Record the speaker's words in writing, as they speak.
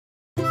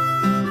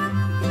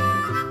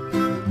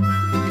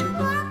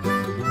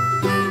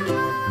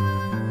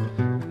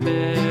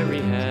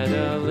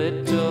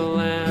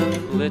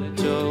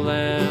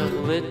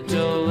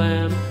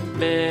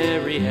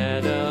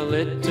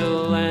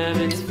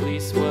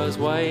was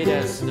white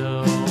as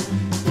snow.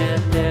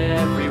 And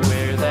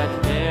everywhere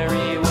that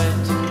Mary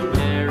went,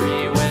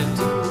 Mary went,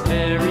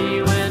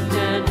 Mary went,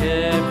 and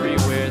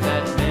everywhere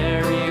that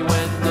Mary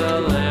went,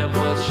 the lamb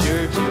was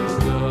sure to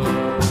go.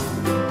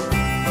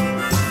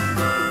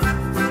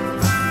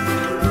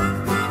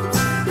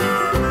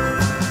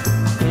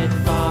 It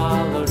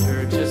followed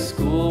her to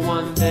school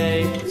one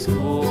day,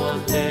 school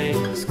one day,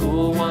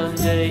 school one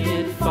day.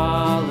 It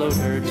followed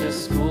her to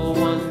school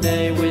one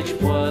day, which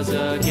was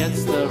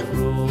against the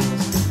rules.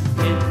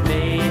 It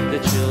made the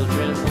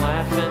children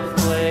laugh and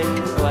play,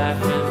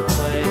 laugh and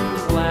play,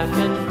 laugh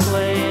and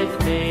play. It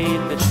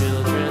made the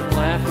children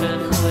laugh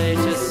and play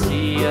to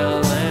see a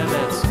lamb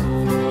at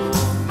school.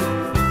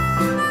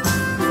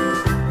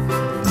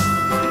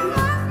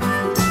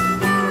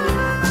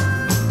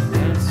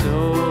 And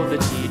so the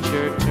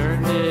teacher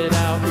turned it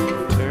out,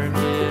 turned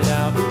it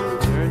out,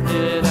 turned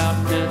it out.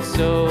 And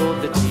so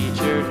the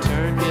teacher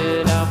turned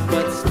it out,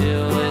 but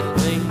still it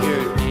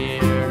lingered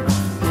near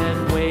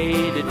and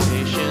waited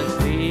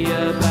patiently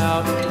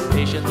about,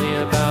 patiently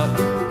about,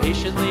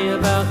 patiently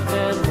about,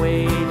 and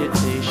waited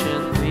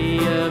patiently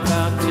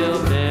about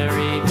till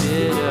Mary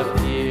did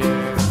appear.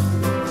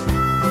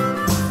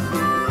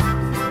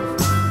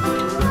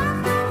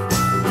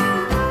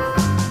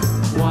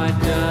 Why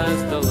does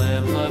the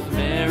lamb love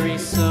Mary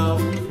so,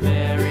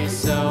 Mary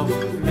so,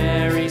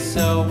 Mary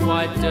so?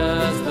 Why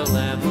does the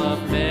lamb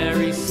love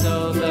Mary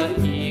so? The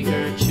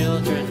eager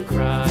children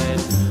cried.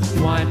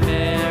 Why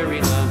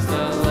Mary loves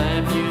the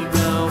lamb, you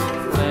know,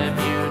 lamb,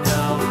 you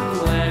know,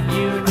 lamb,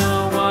 you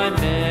know. Why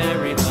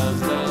Mary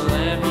loves the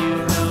lamb, you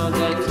know,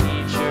 the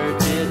teacher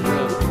did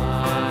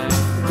reply.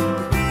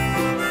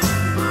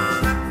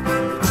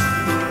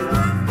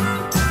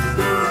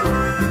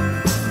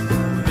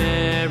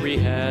 Mary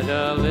had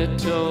a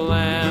little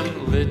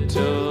lamb,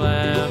 little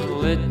lamb,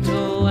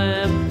 little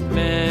lamb.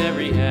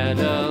 Mary had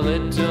a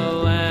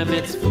little lamb,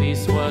 its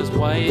fleece was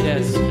white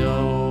as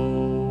snow.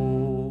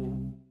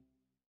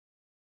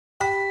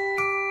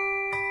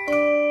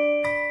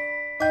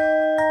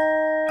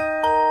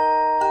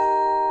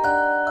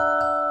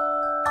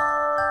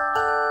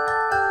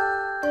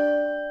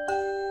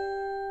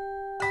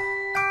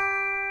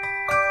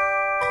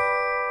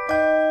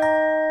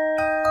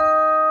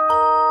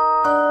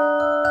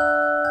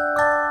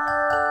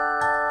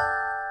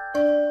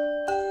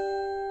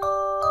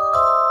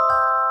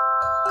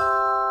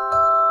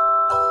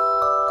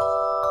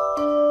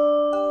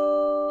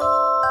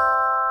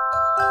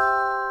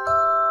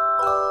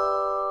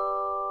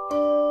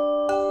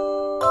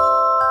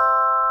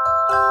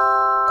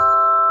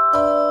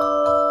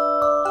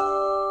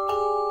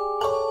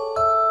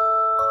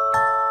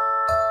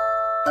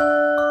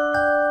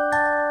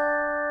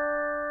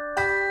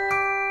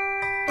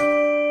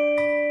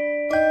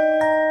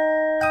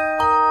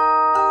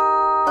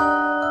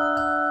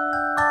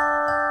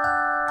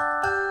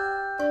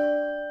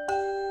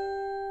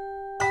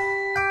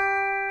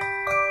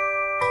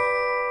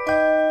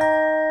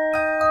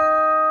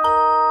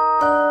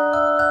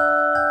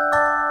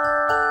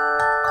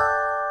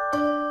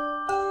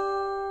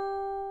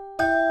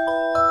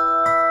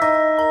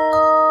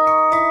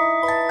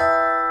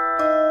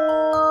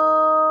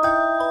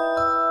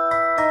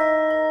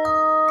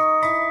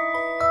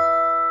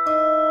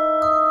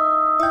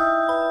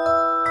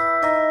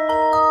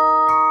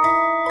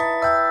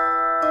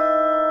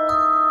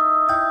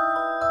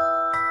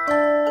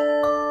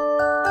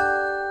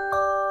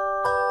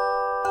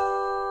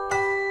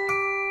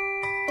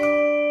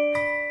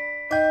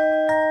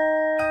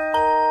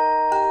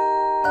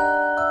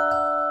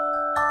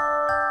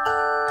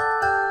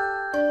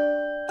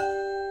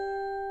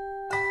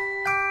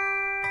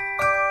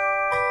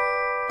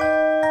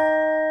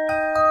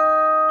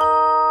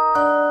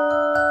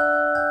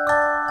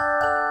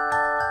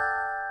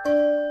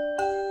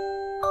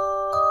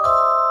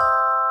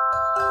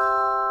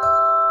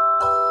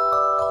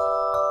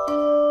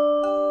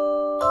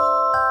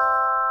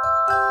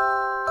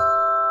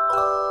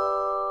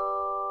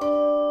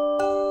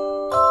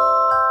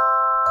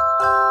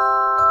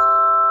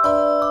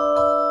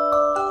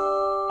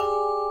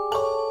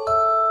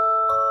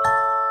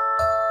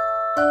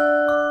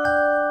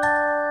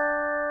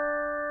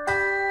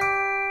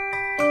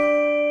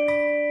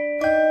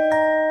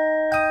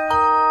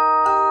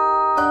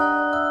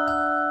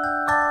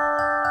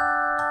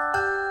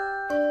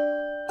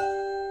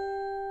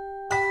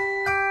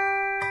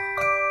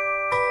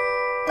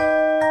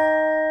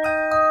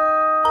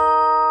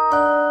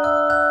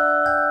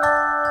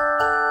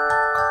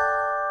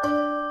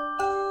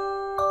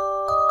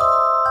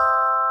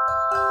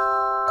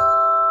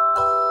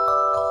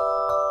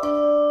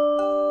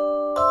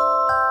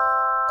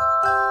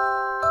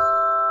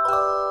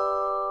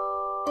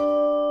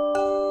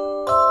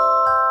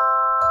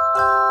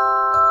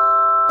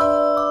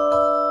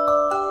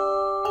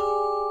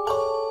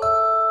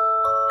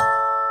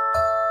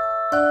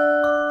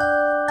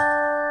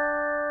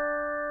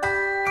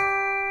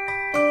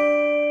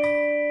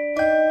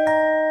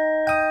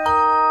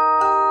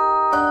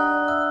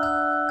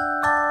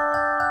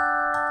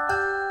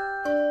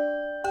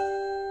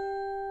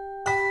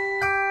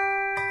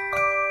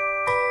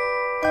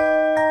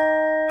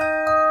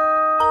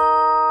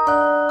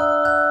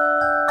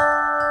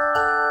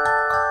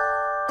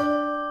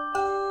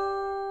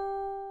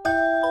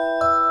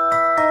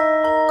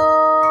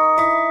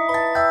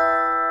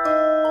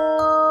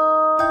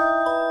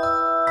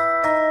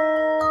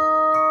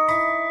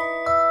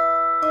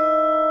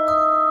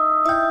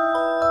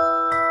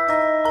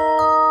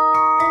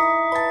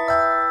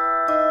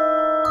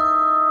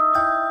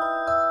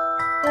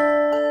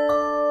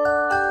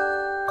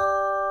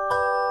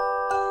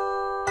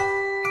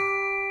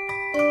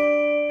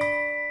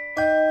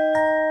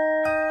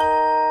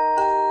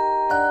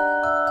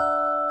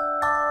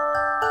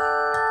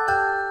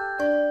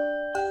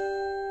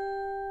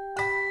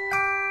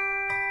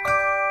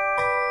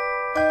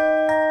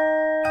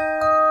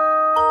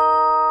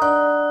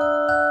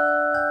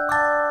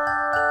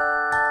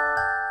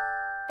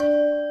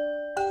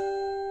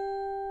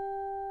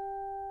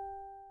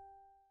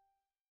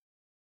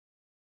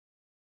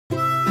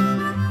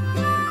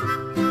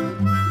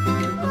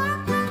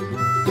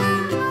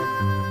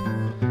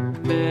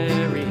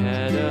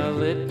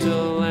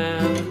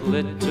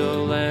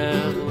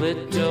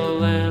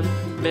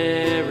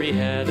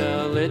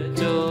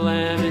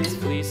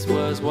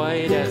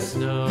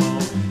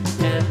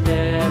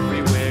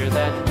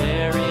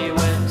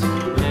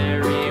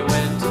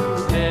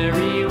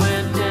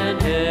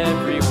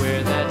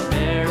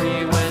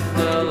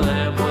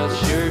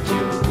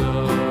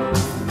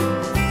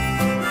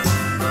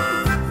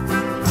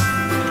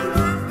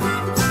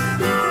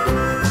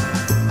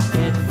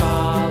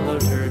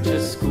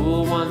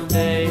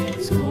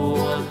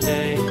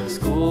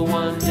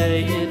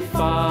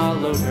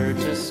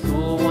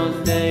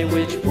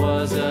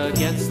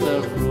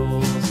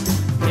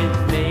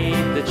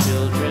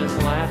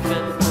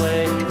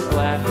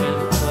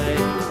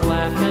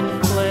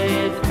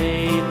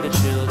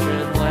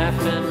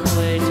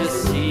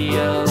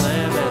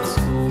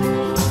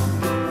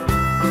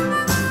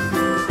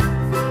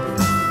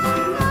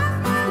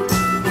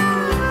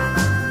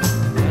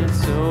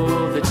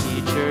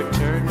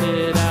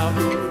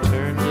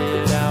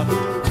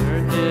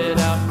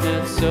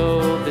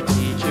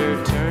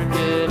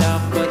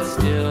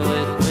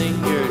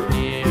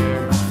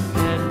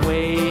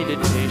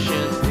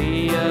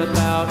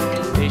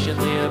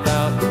 patiently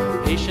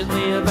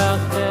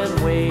about,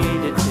 then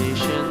waited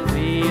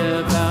patiently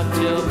about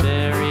till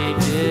Mary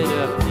did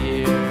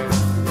appear.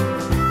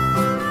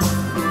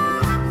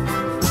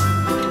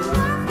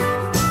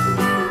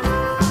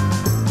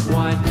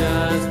 Why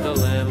does the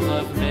Lamb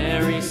love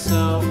Mary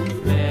so,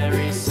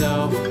 Mary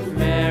so,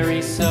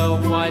 Mary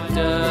so? Why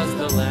does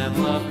the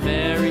Lamb love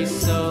Mary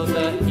so?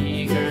 The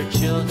eager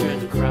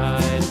children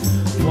cried.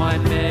 Why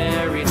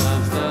Mary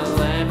loves the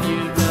Lamb,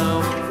 you know,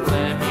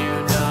 Lamb, you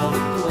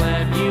know,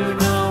 Lamb, you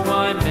know.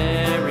 Why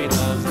Mary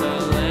loves the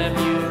Lamb,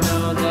 you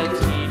know, the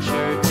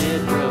teacher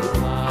did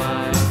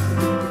reply.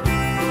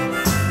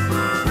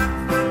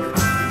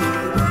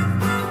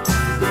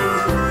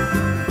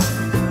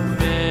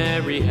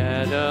 Mary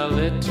had a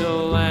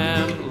little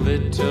lamb,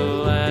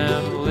 little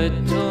lamb,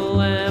 little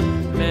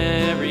lamb.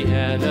 Mary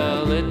had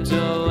a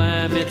little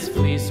lamb, its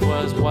fleece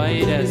was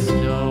white as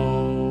snow.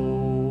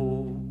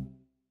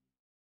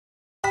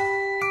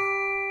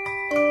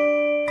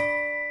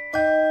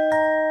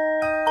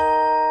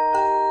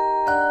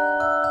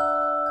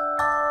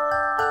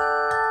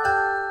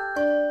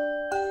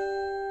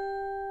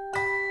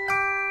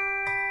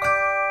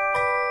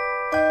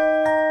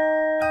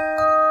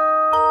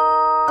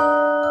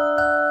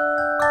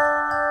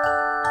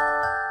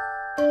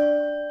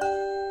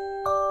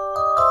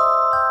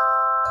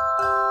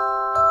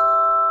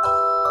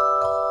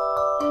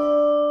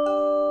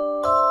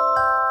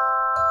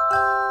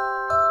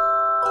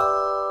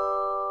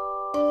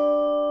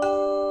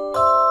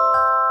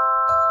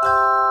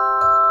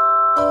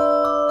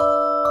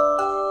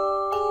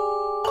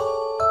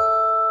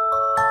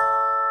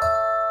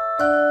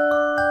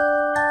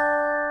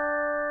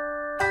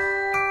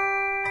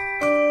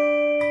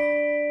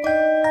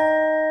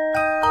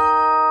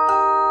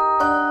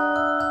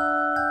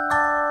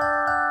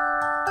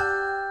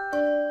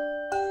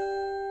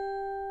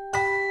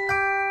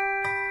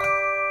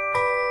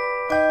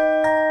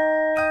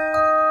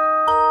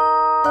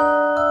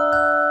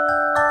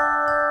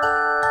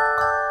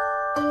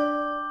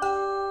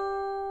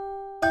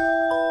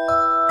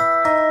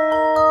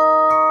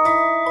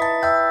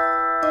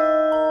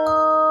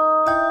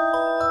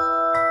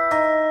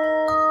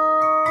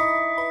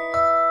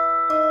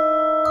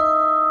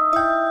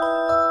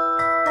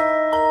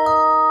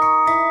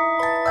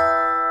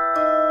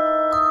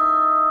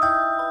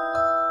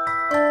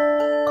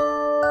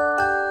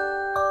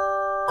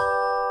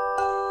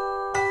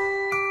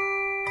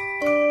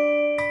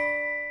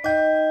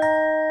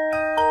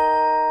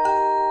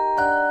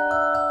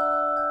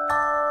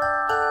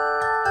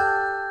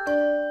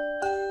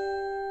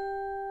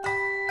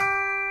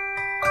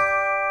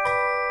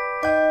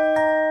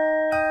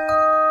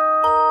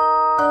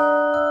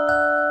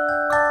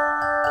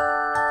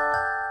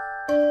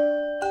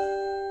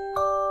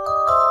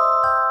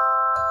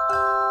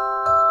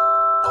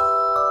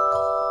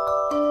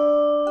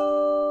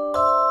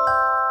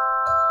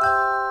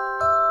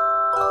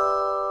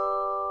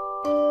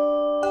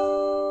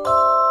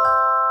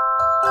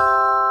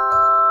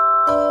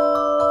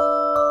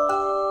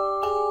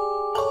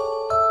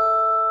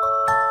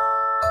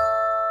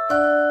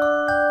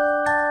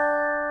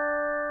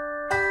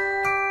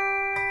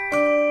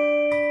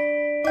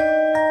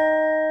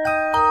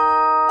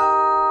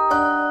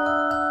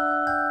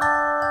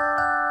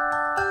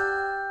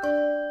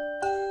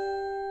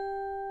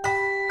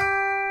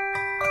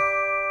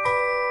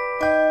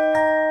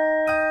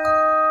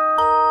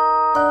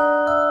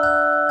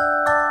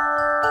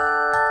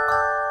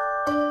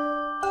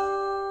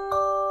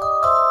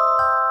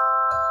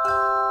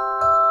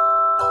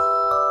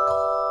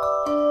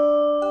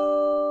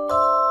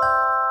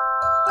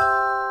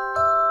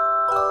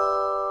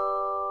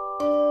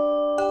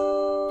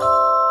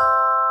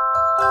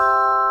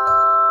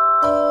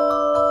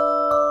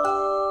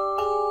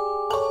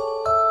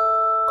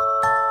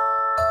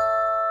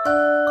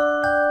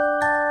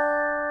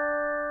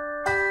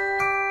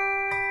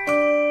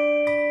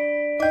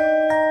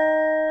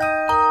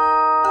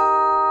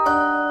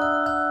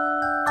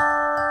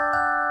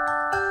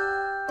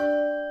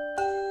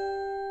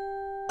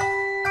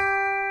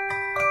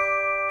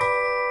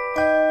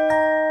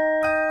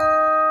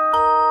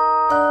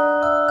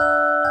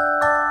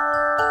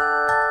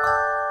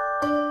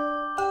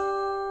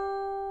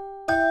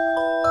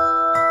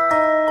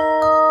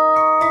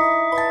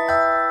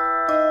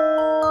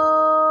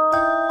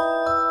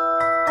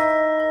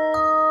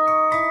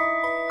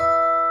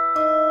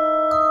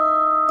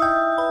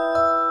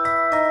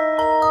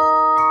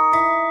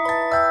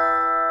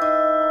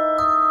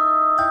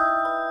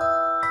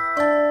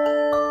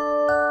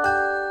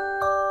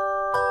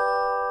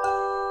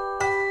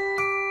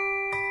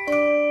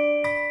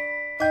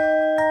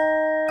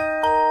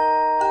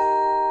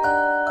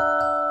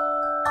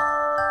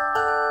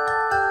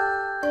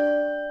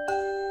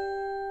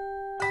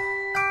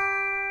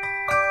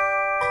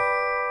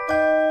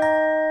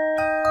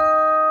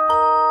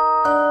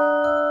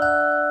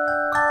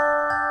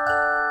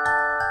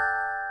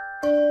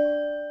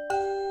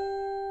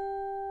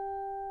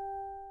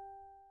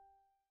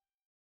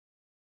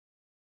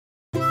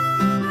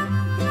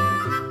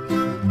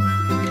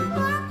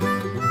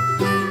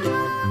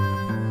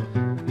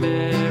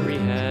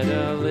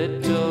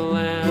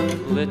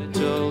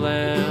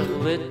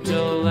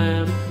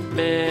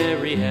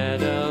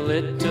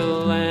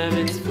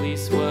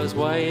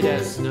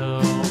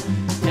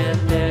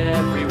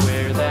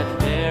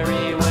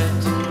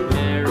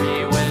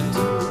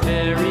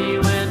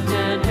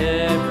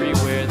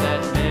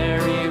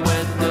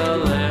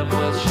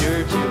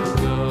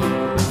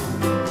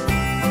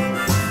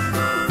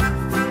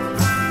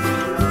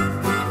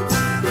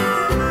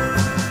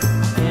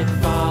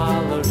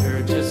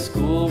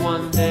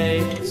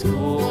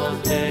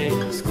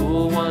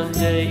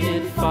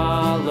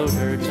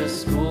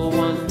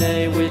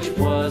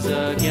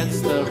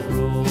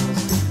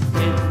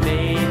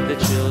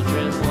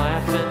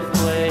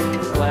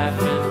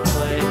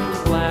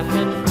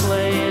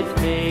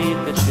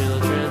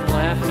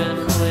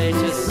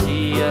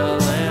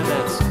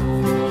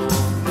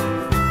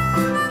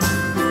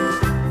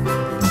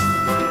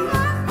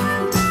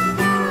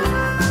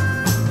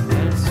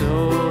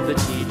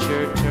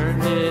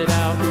 turned it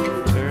out,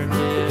 turned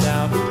it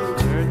out,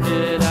 turned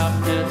it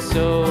out. And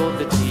so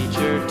the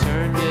teacher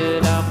turned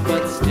it out,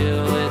 but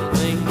still it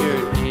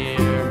lingered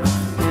near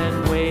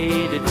and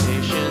waited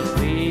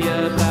patiently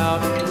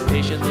about,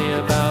 patiently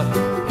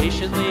about,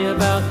 patiently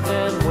about,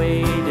 and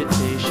waited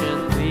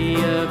patiently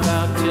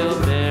about till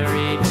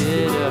Mary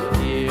did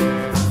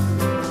appear.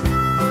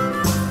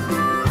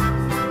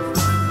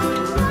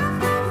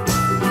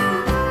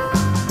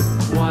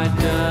 Why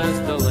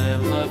does the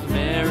lamb love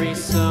Mary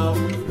so,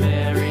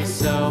 Mary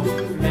so,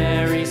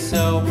 Mary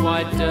so?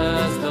 Why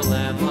does the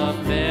lamb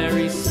love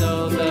Mary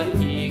so? The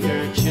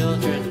eager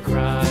children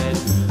cried.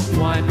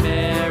 Why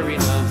Mary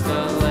loves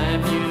the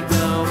lamb, you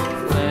know,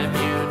 lamb,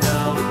 you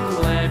know,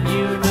 lamb,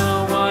 you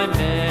know. Why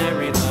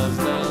Mary loves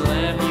the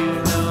lamb, you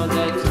know,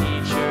 the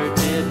teacher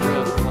did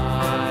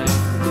reply.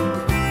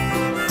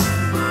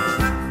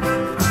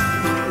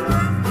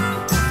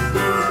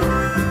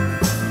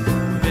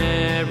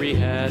 Mary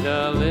had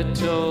a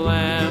little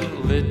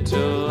lamb,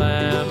 little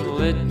lamb,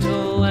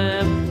 little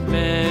lamb.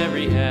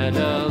 Mary had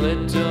a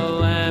little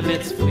lamb,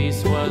 its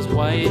fleece was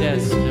white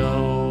as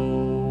snow.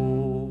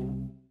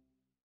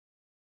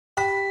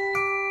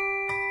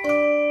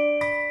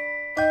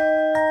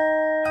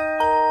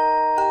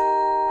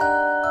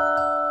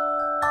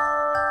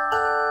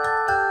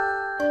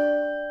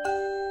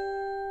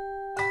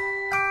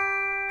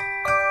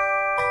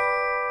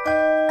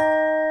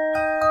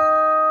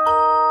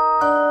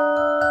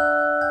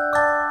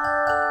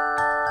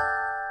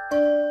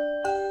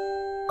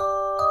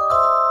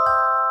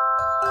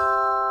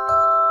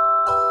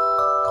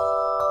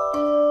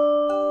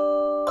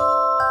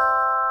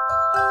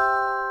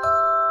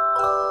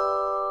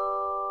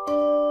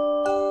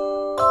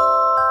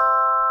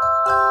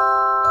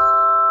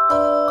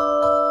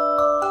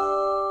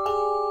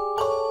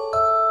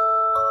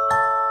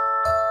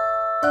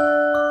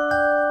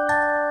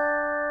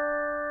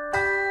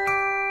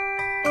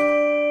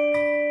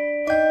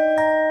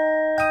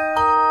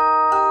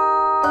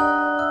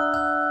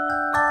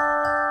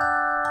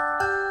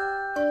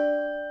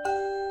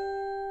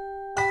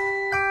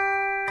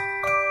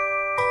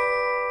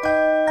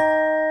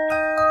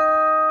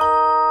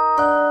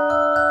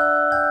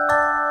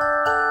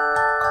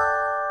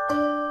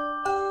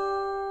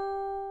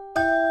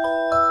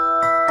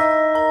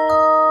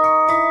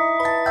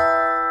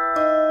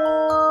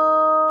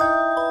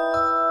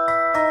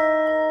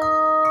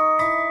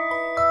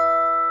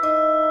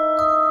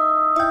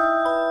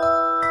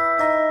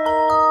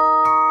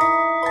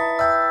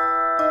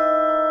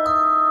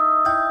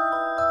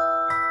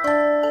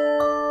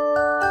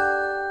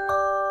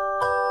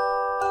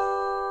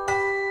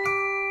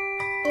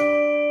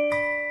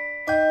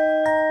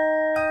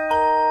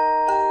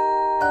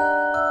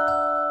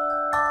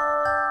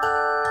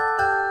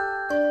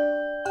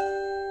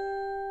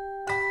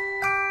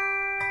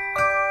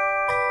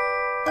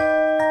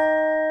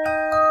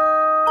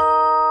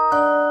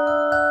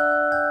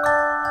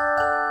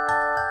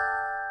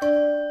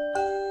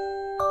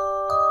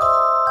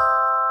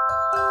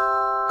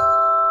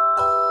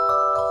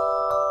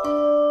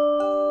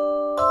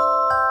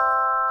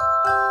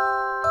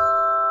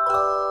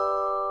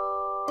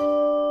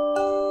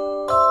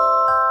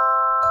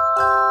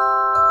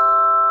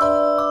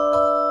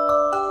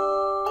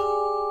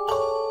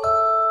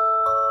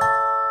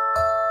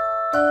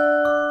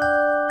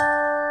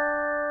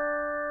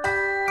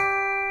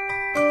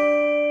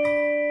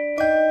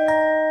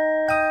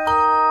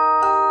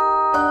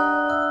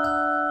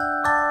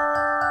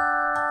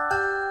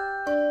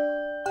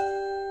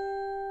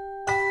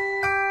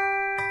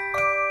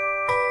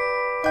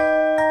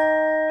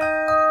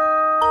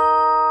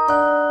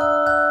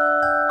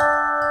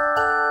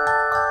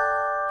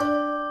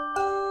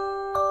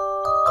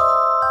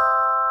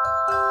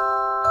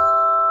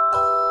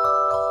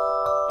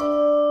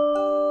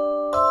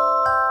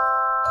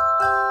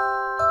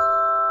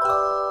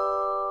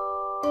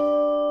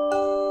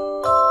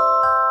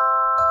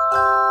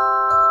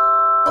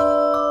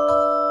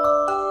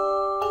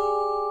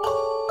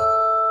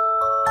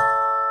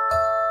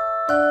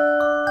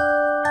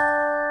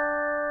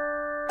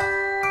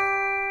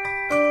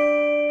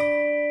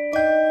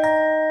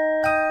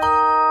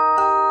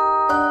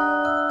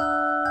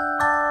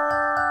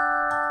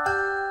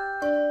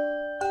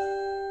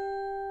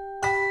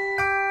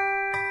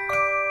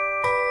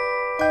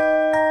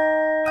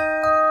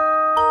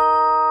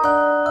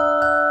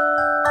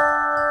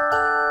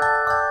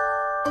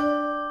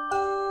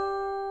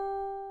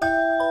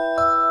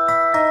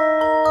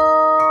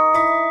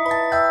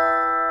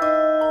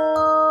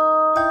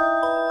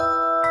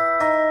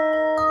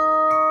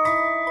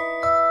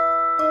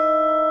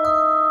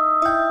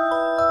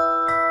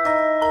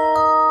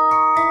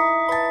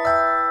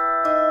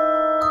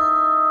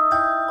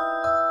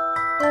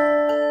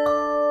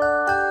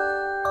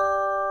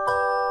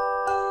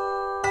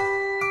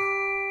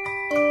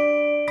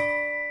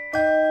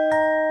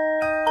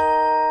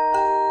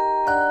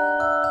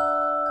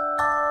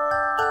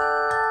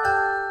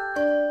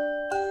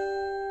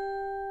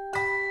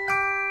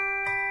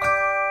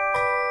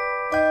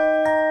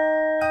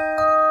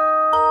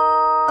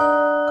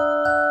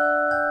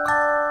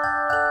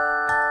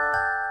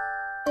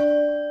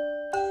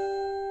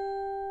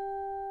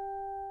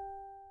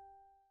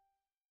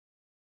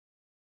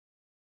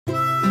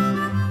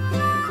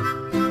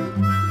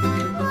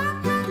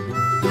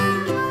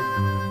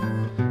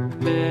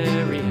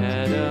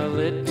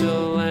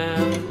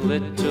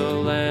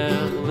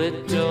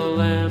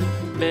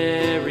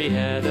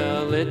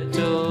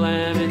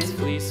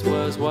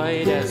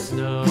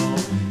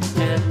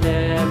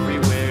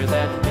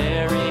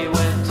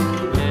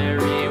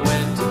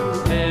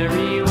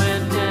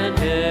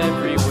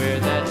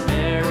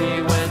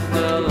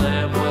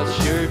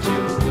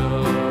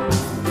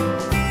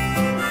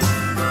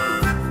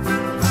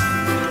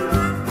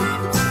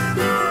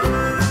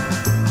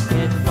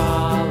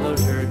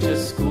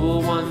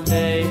 one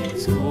day,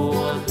 school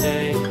one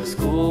day,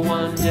 school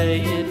one day.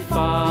 It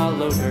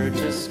followed her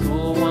to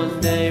school one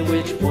day,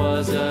 which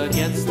was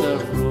against the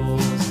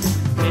rules.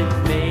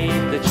 It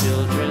made the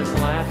children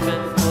laugh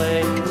and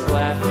play,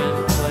 laugh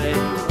and play,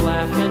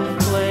 laugh and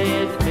play.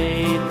 It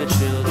made the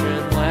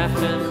children laugh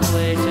and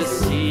play to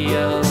see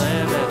a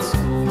lamb at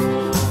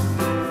school.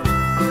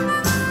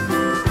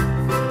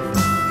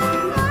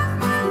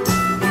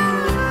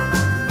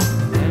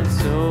 And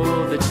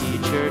so the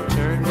teacher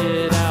turned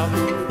it out,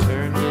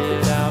 turned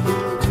it out,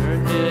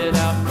 turned it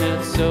out.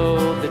 And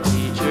so the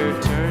teacher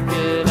turned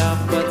it out,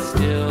 but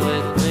still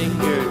it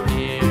lingered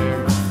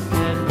near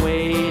and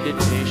waited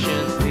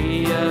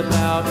patiently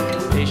about,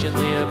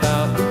 patiently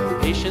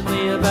about,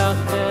 patiently about,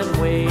 and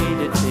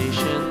waited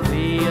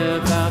patiently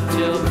about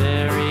till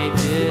Mary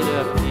did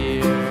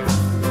appear.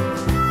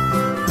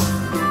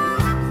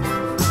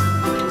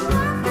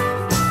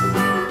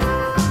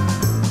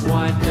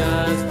 Why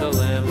does the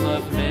lamb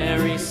love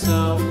Mary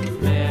so,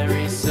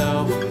 Mary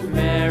so,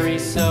 Mary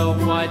so?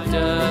 Why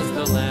does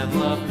the lamb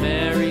love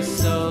Mary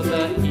so?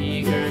 The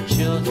eager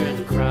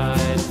children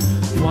cried.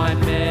 Why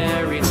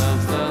Mary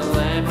loves the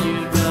lamb,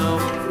 you know,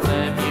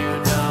 lamb, you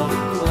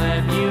know,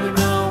 lamb, you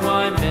know.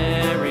 Why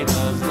Mary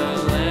loves the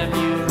lamb,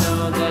 you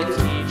know, the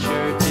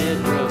teacher did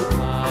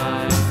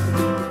reply.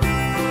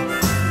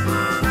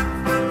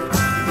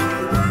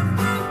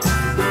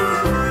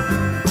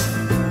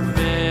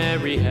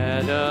 Mary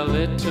had a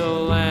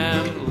little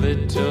lamb,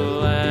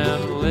 little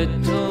lamb,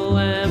 little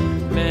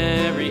lamb.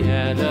 Mary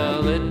had a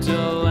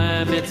little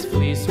lamb, its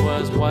fleece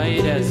was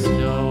white as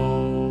snow.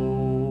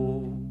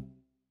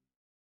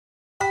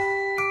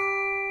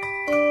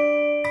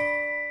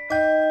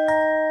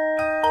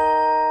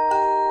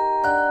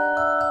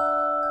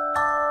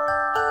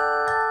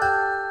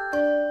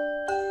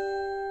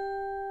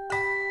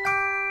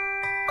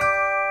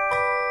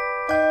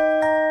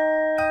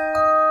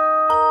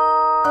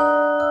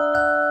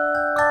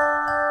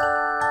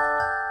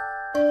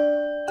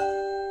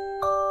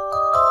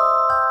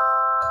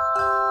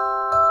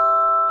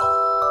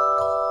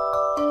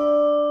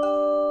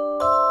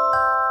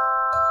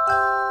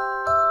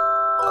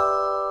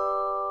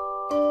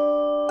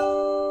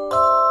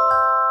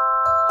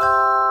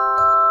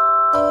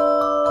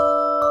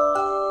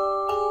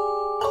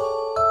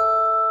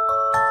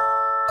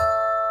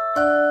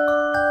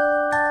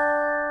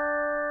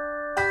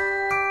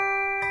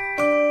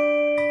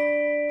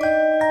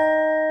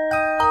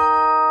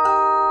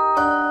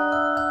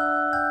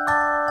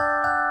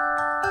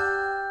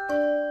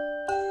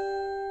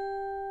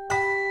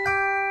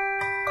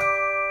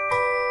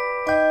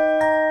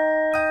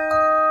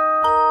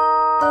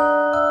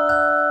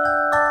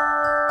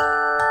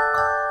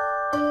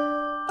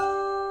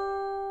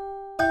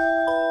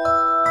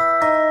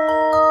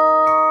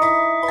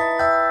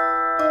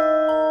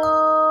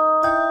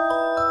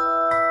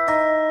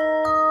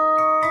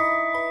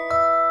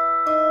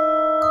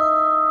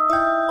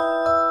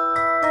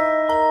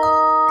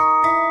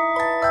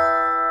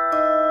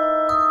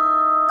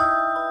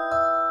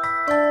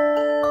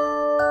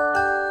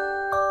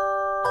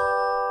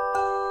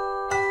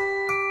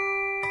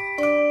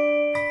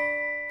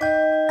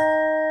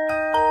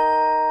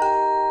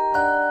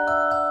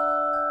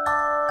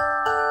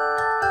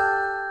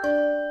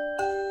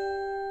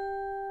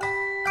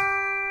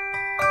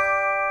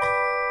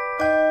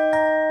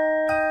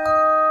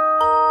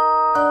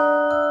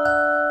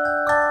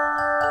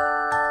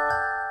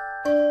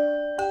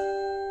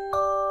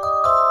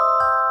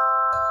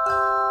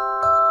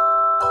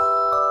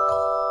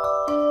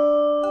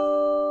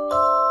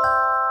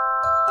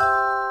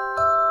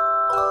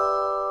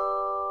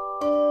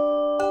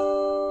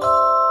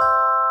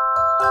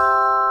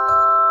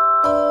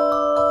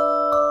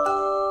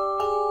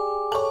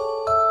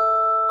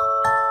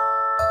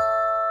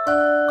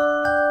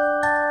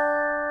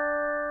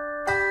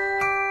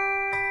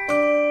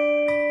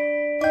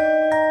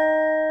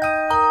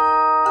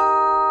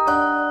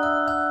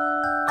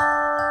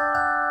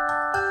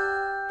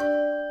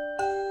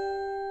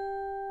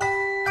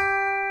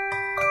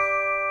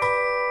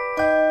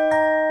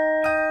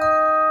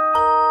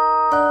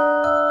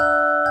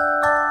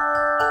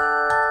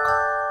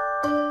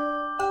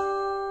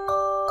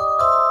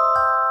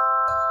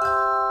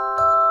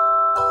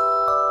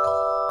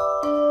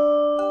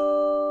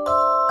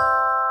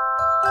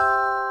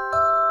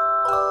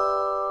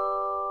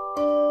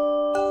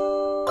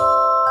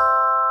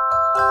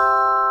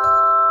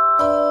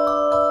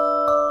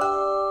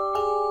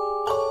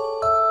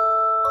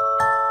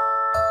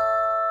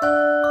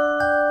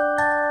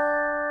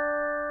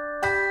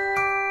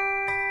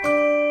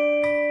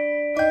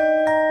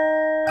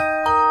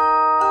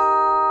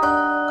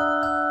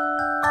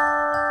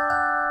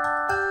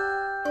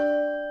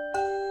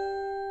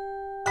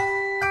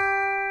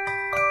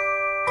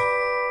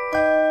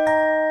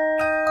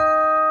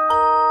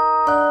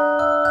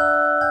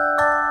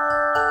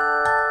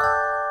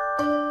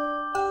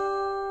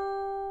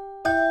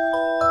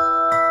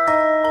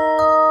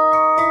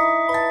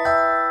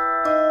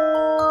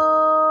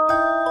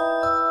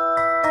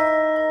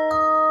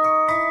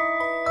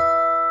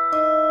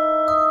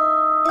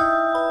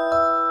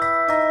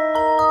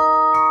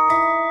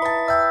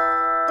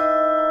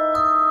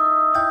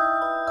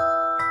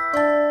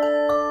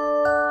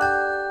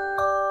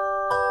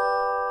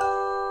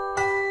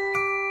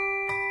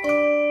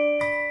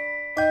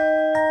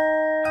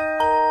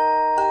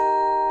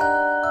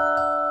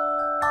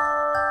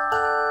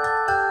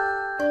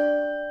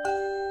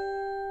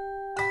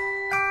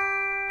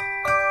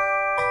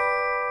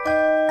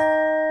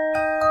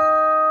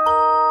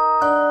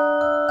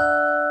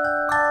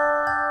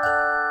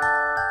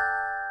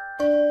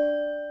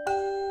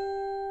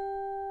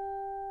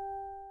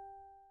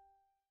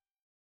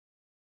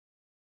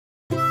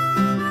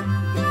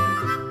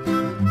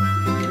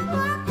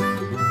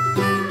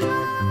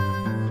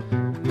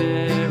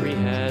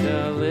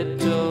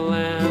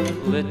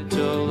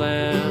 little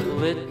lamb,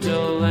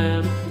 little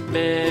lamb.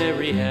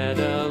 Mary had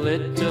a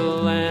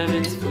little lamb,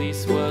 its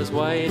fleece was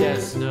white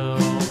as snow.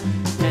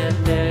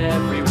 And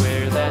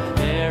everywhere that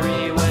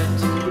Mary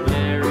went,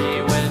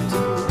 Mary went,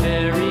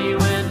 Mary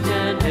went.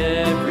 And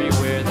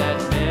everywhere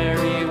that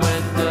Mary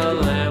went, the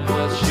lamb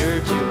was sure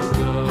to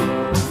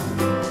go.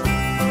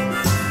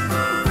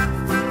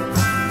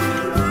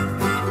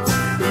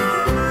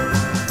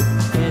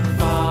 It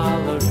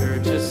followed her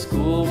to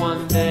school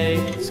one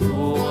day,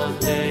 school one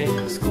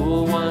day,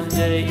 school one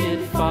day.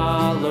 It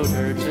followed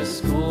her to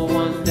school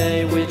one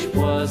day, which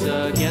was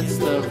against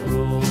the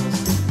rules.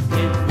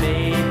 It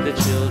made the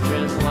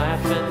children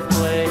laugh and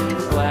play,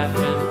 laugh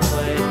and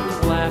play,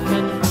 laugh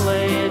and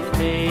play. It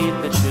made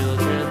the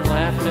children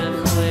laugh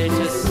and play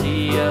to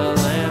see a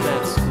lamb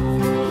at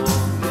school.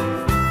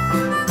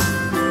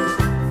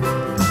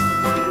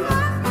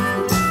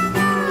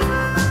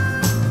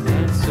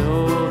 And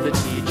so the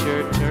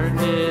teacher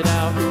turned it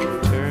out,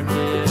 turned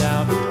it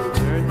out,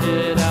 turned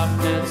it out.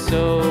 And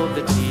so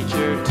the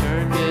teacher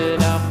turned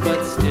it out,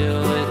 but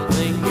still it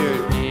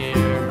lingered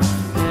near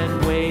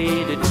and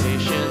waited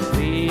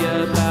patiently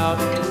about,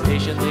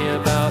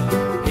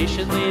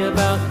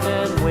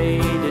 and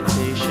waited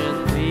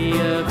patiently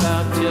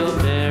about till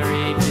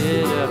Mary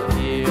did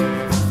appear.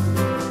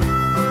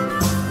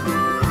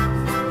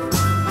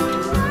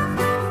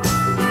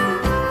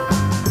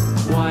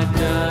 Why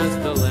does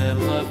the lamb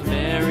love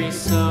Mary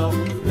so,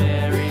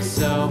 Mary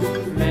so,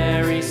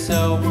 Mary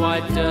so? Why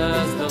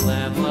does the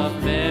lamb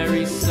love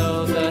Mary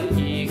so? The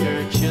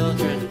eager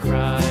children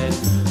cried.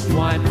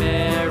 Why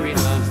Mary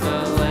loves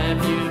the lamb,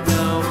 you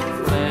know,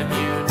 lamb,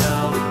 you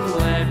know,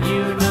 lamb,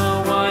 you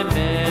know. Why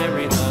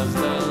Mary loves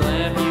the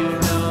lamb, you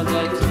know,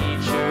 the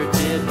teacher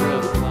did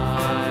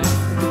reply.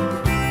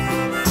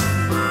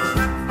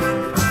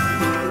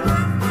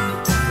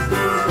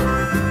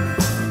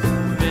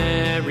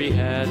 Mary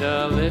had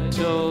a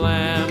little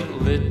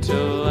lamb,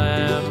 little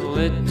lamb,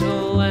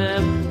 little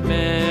lamb.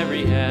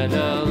 Mary had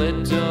a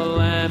little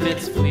lamb,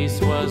 its fleece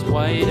was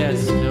white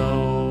as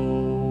snow.